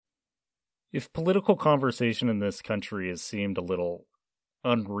If political conversation in this country has seemed a little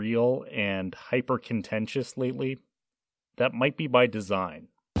unreal and hyper-contentious lately, that might be by design.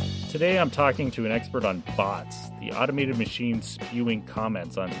 Today I'm talking to an expert on bots, the automated machines spewing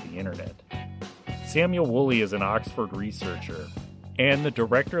comments onto the internet. Samuel Woolley is an Oxford researcher and the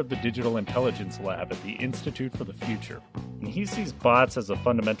director of the Digital Intelligence Lab at the Institute for the Future. And he sees bots as a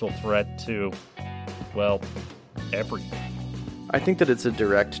fundamental threat to, well, everything. I think that it's a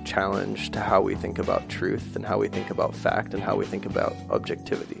direct challenge to how we think about truth and how we think about fact and how we think about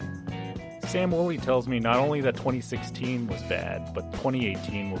objectivity. Sam Woolley tells me not only that 2016 was bad, but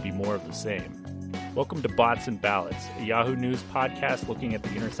 2018 will be more of the same. Welcome to Bots and Ballots, a Yahoo News podcast looking at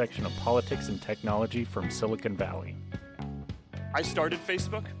the intersection of politics and technology from Silicon Valley. I started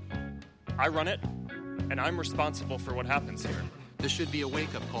Facebook, I run it, and I'm responsible for what happens here. This should be a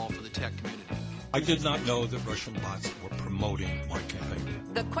wake-up call for the tech community. I did not know that Russian bots were promoting my campaign.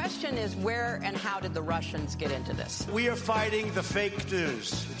 The question is, where and how did the Russians get into this? We are fighting the fake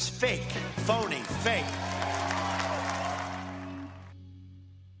news. It's fake, phony, fake.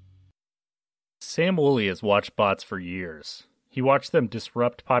 Sam Woolley has watched bots for years. He watched them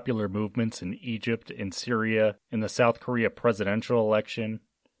disrupt popular movements in Egypt, in Syria, in the South Korea presidential election.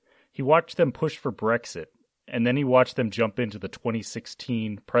 He watched them push for Brexit, and then he watched them jump into the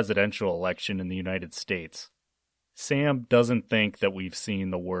 2016 presidential election in the United States. Sam doesn't think that we've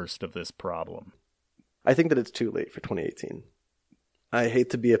seen the worst of this problem. I think that it's too late for 2018. I hate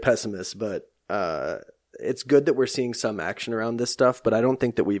to be a pessimist, but it's good that we're seeing some action around this stuff, but I don't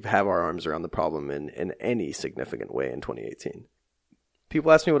think that we have our arms around the problem in any significant way in 2018.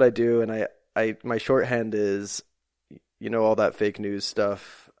 People ask me what I do, and I my shorthand is, all that fake news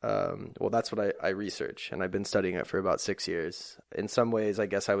stuff. Well, that's what I research, and I've been studying it for about 6 years. In some ways, I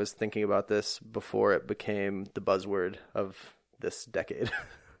guess I was thinking about this before it became the buzzword of this decade.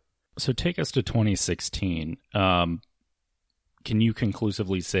 So take us to 2016. Can you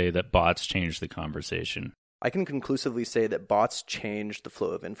conclusively say that bots changed the conversation? I can conclusively say that bots changed the flow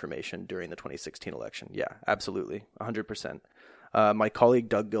of information during the 2016 election. Yeah, absolutely, 100%. My colleague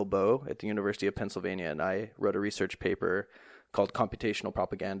Doug Gilboa at the University of Pennsylvania and I wrote a research paper called Computational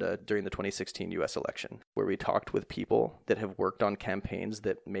Propaganda during the 2016 U.S. election, where we talked with people that have worked on campaigns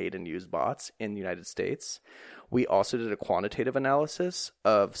that made and used bots in the United States. We also did a quantitative analysis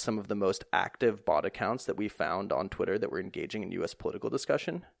of some of the most active bot accounts that we found on Twitter that were engaging in U.S. political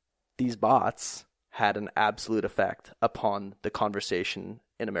discussion. These bots had an absolute effect upon the conversation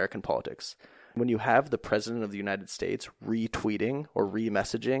in American politics. When you have the President of the United States retweeting or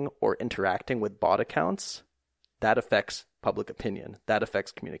remessaging or interacting with bot accounts, that affects public opinion. That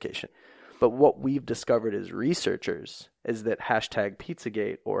affects communication. But what we've discovered as researchers is that hashtag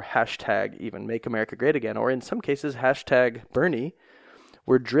Pizzagate or hashtag even Make America Great Again, or in some cases hashtag Bernie,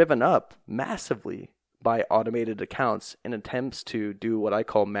 were driven up massively by automated accounts in attempts to do what I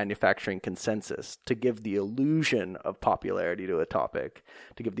call manufacturing consensus, to give the illusion of popularity to a topic,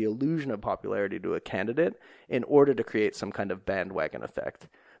 to give the illusion of popularity to a candidate in order to create some kind of bandwagon effect.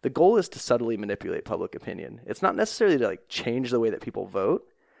 The goal is to subtly manipulate public opinion. It's not necessarily to change the way that people vote.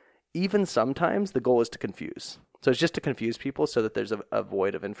 Even sometimes the goal is to confuse. So it's just to confuse people so that there's a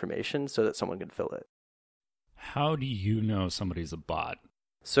void of information so that someone can fill it. How do you know somebody's a bot?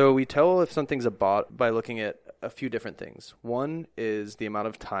 So we tell if something's a bot by looking at a few different things. One is the amount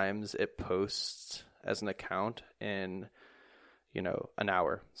of times it posts as an account in, an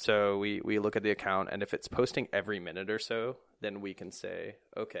hour. So we look at the account, and if it's posting every minute or so, then we can say,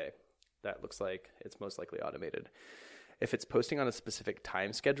 okay, that looks like it's most likely automated. If it's posting on a specific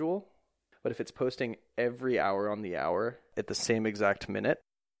time schedule, but if it's posting every hour on the hour at the same exact minute,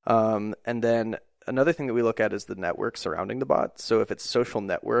 and then another thing that we look at is the network surrounding the bot. So if its social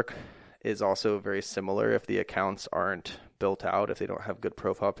network is also very similar, if the accounts aren't built out, if they don't have good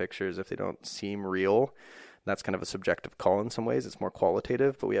profile pictures, if they don't seem real, that's kind of a subjective call in some ways. It's more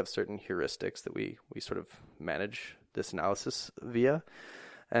qualitative, but we have certain heuristics that we sort of manage this analysis via.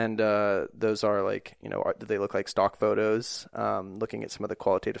 And those are do they look like stock photos? Looking at some of the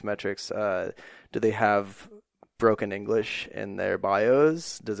qualitative metrics, do they have broken English in their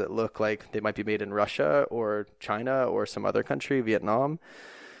bios? Does it look like they might be made in Russia or China or some other country, Vietnam?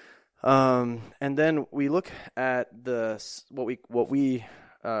 And then we look at what we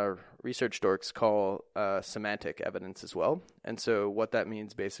research dorks call semantic evidence as well. And so what that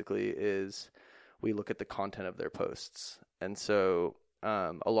means basically is we look at the content of their posts. And so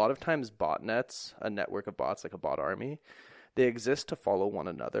a lot of times botnets, a network of bots like a bot army, they exist to follow one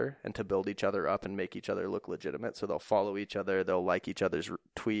another and to build each other up and make each other look legitimate. So they'll follow each other, they'll like each other's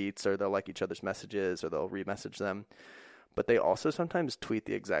tweets, or they'll like each other's messages, or they'll remessage them. but they also sometimes tweet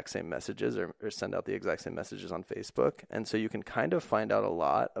the exact same messages or send out the exact same messages on Facebook. And so you can kind of find out a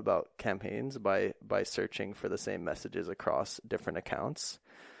lot about campaigns by searching for the same messages across different accounts.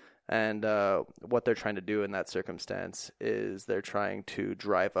 And what they're trying to do in that circumstance is they're trying to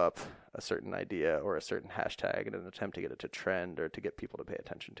drive up a certain idea or a certain hashtag in an attempt to get it to trend or to get people to pay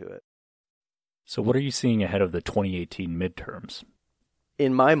attention to it. So what are you seeing ahead of the 2018 midterms?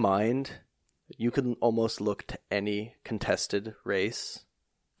 In my mind, you can almost look to any contested race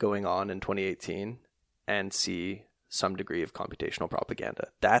going on in 2018 and see some degree of computational propaganda.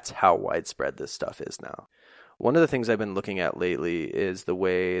 That's how widespread this stuff is now. One of the things I've been looking at lately is the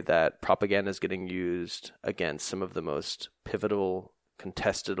way that propaganda is getting used against some of the most pivotal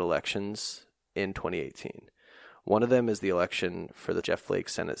contested elections in 2018. One of them is the election for the Jeff Flake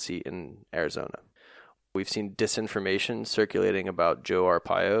Senate seat in Arizona. We've seen disinformation circulating about Joe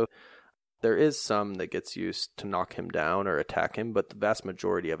Arpaio. There is some that gets used to knock him down or attack him, but the vast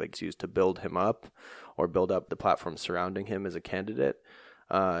majority of it gets used to build him up or build up the platform surrounding him as a candidate.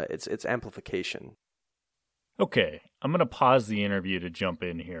 It's amplification. Okay, I'm going to pause the interview to jump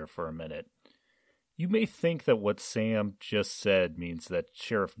in here for a minute. You may think that what Sam just said means that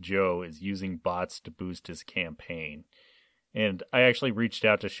Sheriff Joe is using bots to boost his campaign. And I actually reached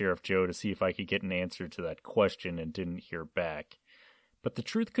out to Sheriff Joe to see if I could get an answer to that question and didn't hear back. But the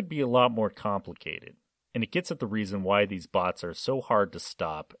truth could be a lot more complicated. And it gets at the reason why these bots are so hard to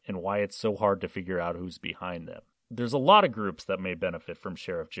stop and why it's so hard to figure out who's behind them. There's a lot of groups that may benefit from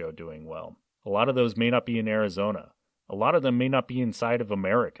Sheriff Joe doing well. A lot of those may not be in Arizona. A lot of them may not be inside of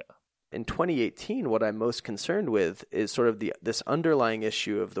America. In 2018, what I'm most concerned with is sort of this underlying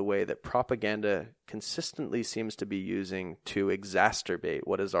issue of the way that propaganda consistently seems to be using to exacerbate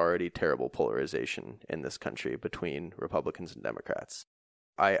what is already terrible polarization in this country between Republicans and Democrats.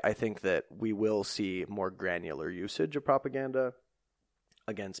 I think that we will see more granular usage of propaganda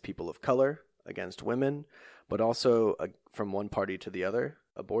against people of color, against women, but also from one party to the other.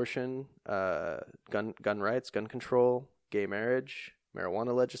 Abortion, gun rights, gun control, gay marriage,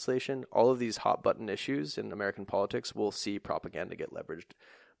 marijuana legislation, all of these hot button issues in American politics will see propaganda get leveraged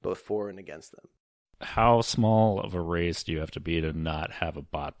both for and against them. How small of a race do you have to be to not have a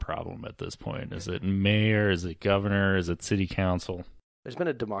bot problem at this point? Is it mayor? Is it governor? Is it city council? There's been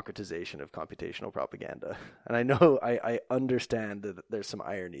a democratization of computational propaganda. And I know I understand that there's some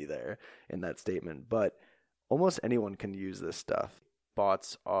irony there in that statement, but almost anyone can use this stuff.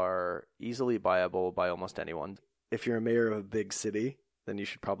 Bots are easily buyable by almost anyone. If you're a mayor of a big city, then you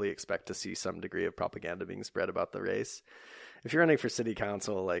should probably expect to see some degree of propaganda being spread about the race. If you're running for city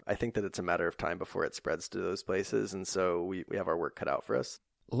council, I think that it's a matter of time before it spreads to those places, and so we have our work cut out for us.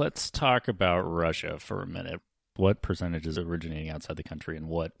 Let's talk about Russia for a minute. What percentage is originating outside the country and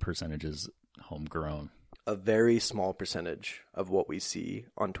what percentage is homegrown? A very small percentage of what we see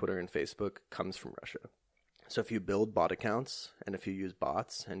on Twitter and Facebook comes from Russia. So if you build bot accounts and if you use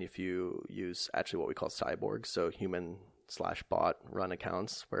bots and if you use actually what we call cyborgs, so human/bot run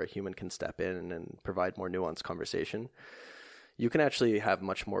accounts where a human can step in and provide more nuanced conversation, you can actually have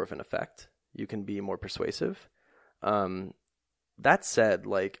much more of an effect. You can be more persuasive. That said,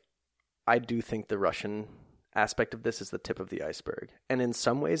 I do think the Russian aspect of this is the tip of the iceberg. And in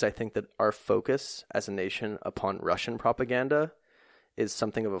some ways, I think that our focus as a nation upon Russian propaganda is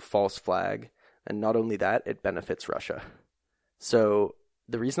something of a false flag. And not only that, it benefits Russia. So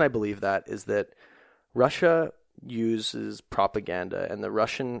the reason I believe that is that Russia uses propaganda, and the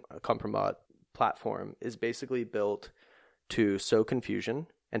Russian Kompromat platform is basically built to sow confusion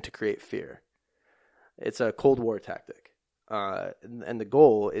and to create fear. It's a Cold War tactic. And the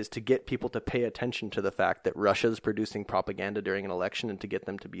goal is to get people to pay attention to the fact that Russia's producing propaganda during an election and to get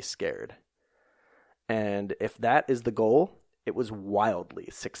them to be scared. And if that is the goal, it was wildly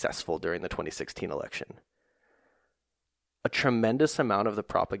successful during the 2016 election. A tremendous amount of the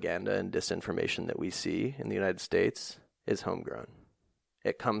propaganda and disinformation that we see in the United States is homegrown.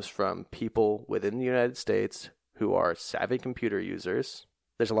 It comes from people within the United States who are savvy computer users.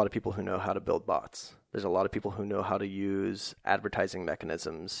 There's a lot of people who know how to build bots. There's a lot of people who know how to use advertising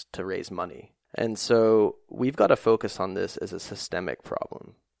mechanisms to raise money. And so we've got to focus on this as a systemic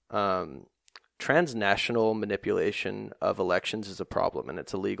problem. Transnational manipulation of elections is a problem, and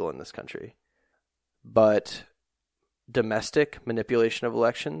it's illegal in this country. But domestic manipulation of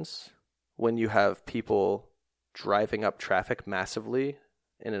elections, when you have people driving up traffic massively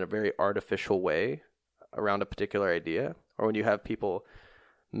in a very artificial way around a particular idea, or when you have people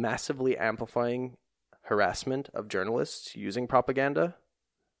massively amplifying harassment of journalists using propaganda,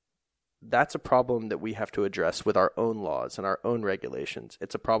 that's a problem that we have to address with our own laws and our own regulations.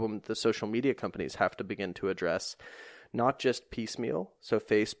 It's a problem the social media companies have to begin to address, not just piecemeal. So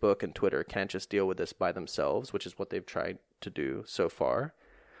Facebook and Twitter can't just deal with this by themselves, which is what they've tried to do so far.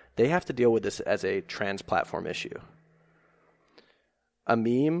 They have to deal with this as a trans-platform issue. A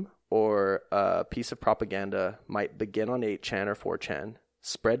meme or a piece of propaganda might begin on 8chan or 4chan,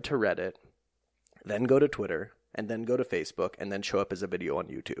 spread to Reddit, then go to Twitter, and then go to Facebook, and then show up as a video on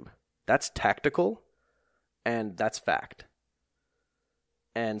YouTube. That's tactical, and that's fact.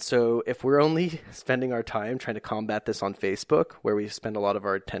 And so if we're only spending our time trying to combat this on Facebook, where we spend a lot of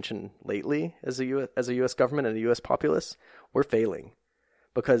our attention lately as a U.S. government and a U.S. populace, we're failing.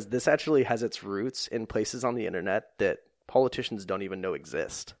 Because this actually has its roots in places on the internet that politicians don't even know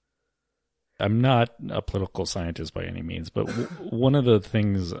exist. I'm not a political scientist by any means, but one of the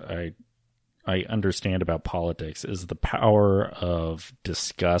things I understand about politics is the power of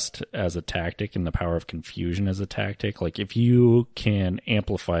disgust as a tactic and the power of confusion as a tactic. Like, if you can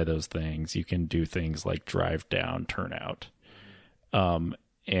amplify those things, you can do things like drive down turnout.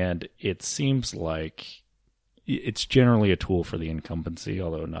 And it seems like it's generally a tool for the incumbency,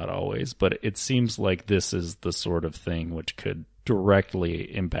 although not always. But it seems like this is the sort of thing which could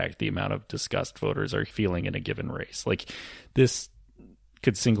directly impact the amount of disgust voters are feeling in a given race. Like, this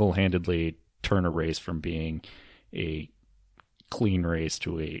could single-handedly turn a race from being a clean race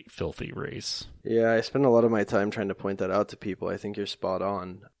to a filthy race. Yeah, I spend a lot of my time trying to point that out to people. I think you're spot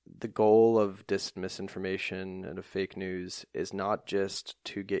on. The goal of misinformation and of fake news is not just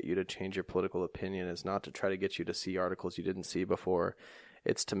to get you to change your political opinion. It's not to try to get you to see articles you didn't see before.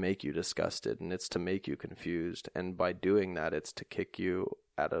 It's to make you disgusted, and it's to make you confused. And by doing that, it's to kick you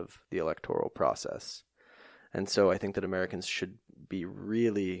out of the electoral process. And so I think that Americans should be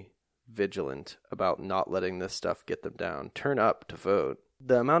really vigilant about not letting this stuff get them down. Turn up to vote.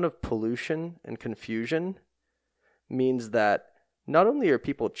 The amount of pollution and confusion means that not only are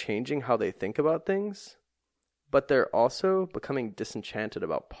people changing how they think about things, but they're also becoming disenchanted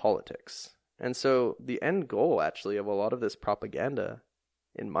about politics. And so the end goal, actually, of a lot of this propaganda,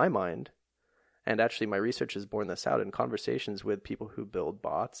 in my mind, and actually my research has borne this out in conversations with people who build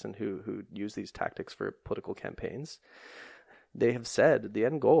bots and who use these tactics for political campaigns, they have said the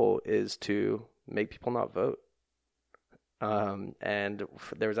end goal is to make people not vote. And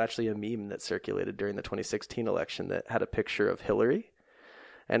there was actually a meme that circulated during the 2016 election that had a picture of Hillary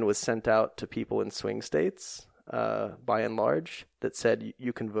and was sent out to people in swing states, by and large, that said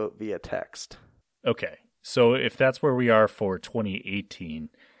you can vote via text. Okay, so if that's where we are for 2018,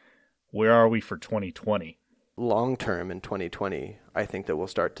 where are we for 2020? Long term in 2020, I think that we'll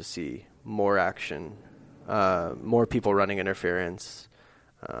start to see more action, more people running interference,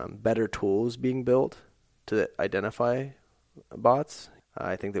 better tools being built to identify bots.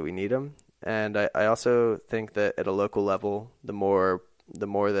 I think that we need them. And I also think that at a local level, the more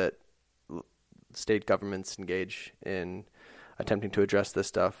that state governments engage in attempting to address this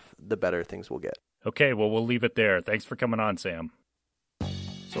stuff, the better things will get. Okay, well, we'll leave it there. Thanks for coming on, Sam.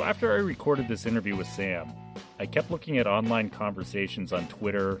 So after I recorded this interview with Sam, I kept looking at online conversations on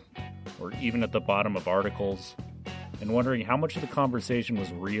Twitter or even at the bottom of articles and wondering how much of the conversation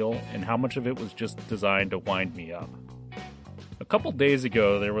was real and how much of it was just designed to wind me up. A couple days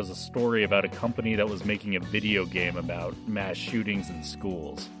ago, there was a story about a company that was making a video game about mass shootings in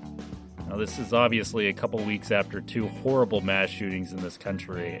schools. Now, this is obviously a couple weeks after 2 horrible mass shootings in this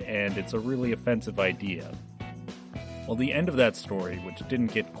country, and it's a really offensive idea. Well, the end of that story, which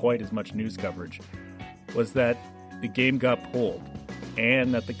didn't get quite as much news coverage, was that the game got pulled,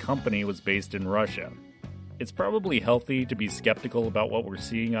 and that the company was based in Russia. It's probably healthy to be skeptical about what we're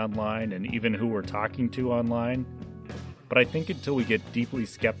seeing online and even who we're talking to online, but I think until we get deeply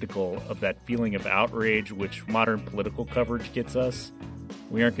skeptical of that feeling of outrage which modern political coverage gets us,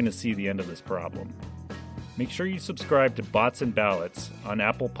 we aren't going to see the end of this problem. Make sure you subscribe to Bots and Ballots on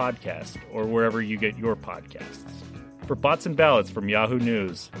Apple Podcasts or wherever you get your podcasts. For Bots and Ballots from Yahoo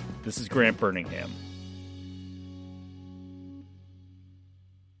News, this is Grant Birmingham.